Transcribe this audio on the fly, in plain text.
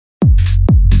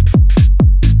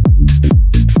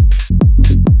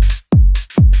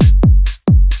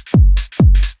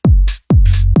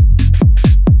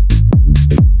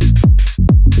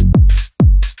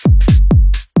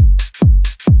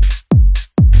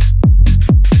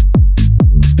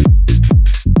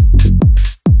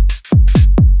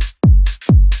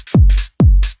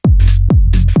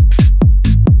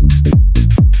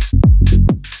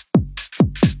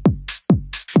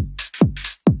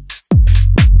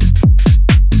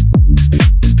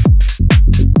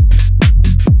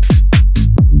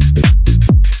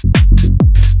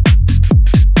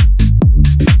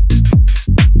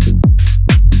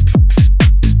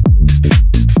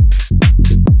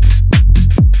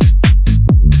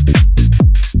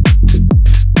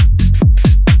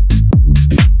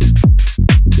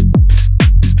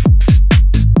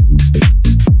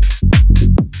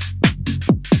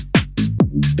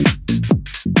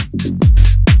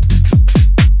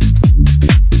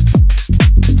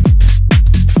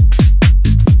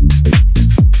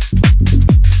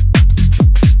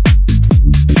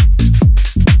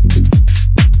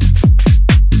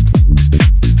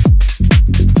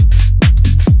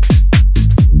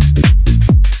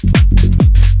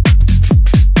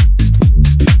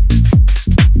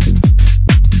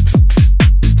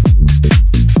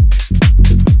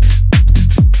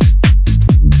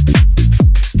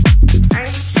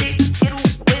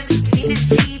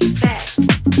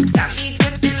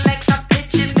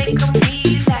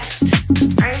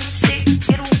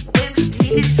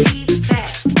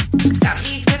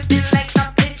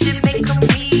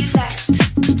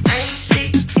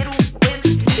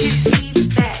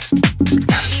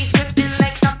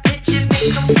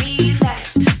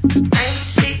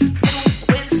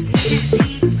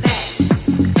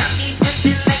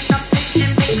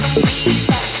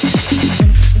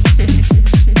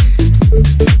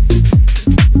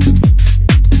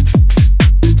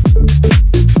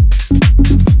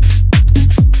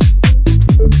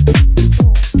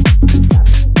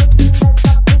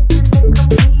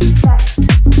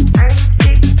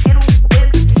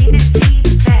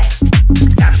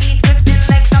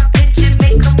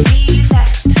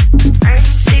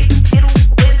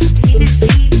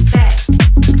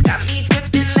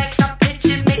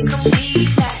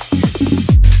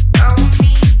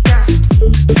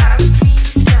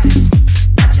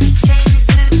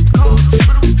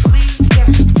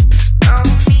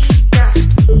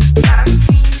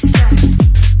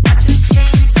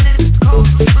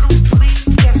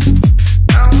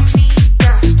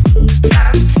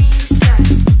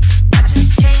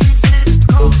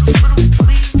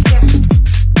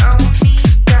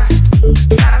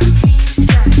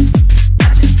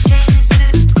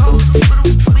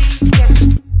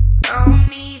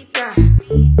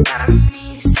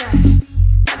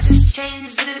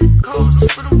zip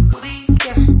codes for the week,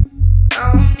 yeah.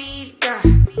 I don't need that,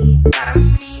 I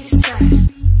don't need stash.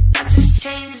 I just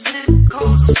change the zip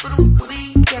codes for the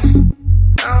week, yeah.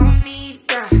 I don't need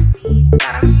that,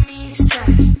 I don't need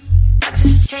stash. I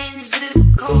just change the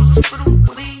zip codes for the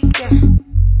week, yeah.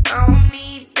 I don't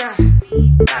need that,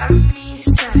 I don't need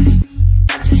stash.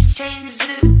 I just change the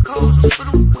zip codes for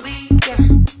the week, yeah.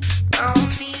 I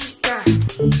don't need that,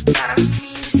 I don't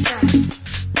need stash.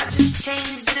 I just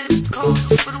change the zip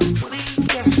codes for the